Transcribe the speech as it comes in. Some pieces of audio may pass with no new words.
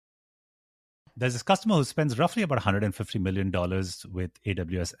There's this customer who spends roughly about $150 million with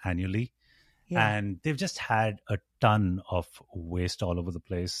AWS annually. Yeah. And they've just had a ton of waste all over the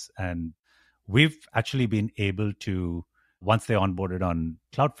place. And we've actually been able to, once they onboarded on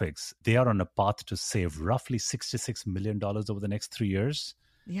CloudFix, they are on a path to save roughly $66 million over the next 3 years.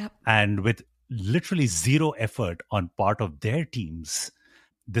 Yep. And with literally zero effort on part of their teams,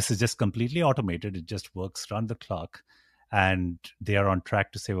 this is just completely automated. It just works round the clock. And they are on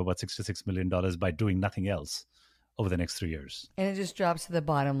track to save about $66 million by doing nothing else over the next 3 years. And it just drops to the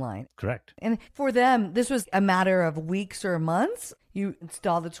bottom line. Correct. And for them, this was a matter of weeks or months. You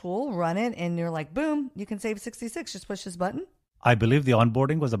install the tool, run it, and you're like, boom, you can save 66. Just push this button. I believe the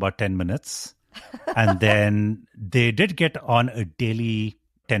onboarding was about 10 minutes. And then they did get on a daily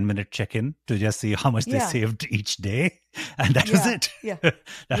 10-minute check-in to just see how much they saved each day. And that was it. Yeah.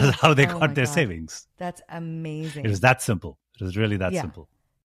 That is how they got their savings. That's amazing. It was that simple. It was really that simple.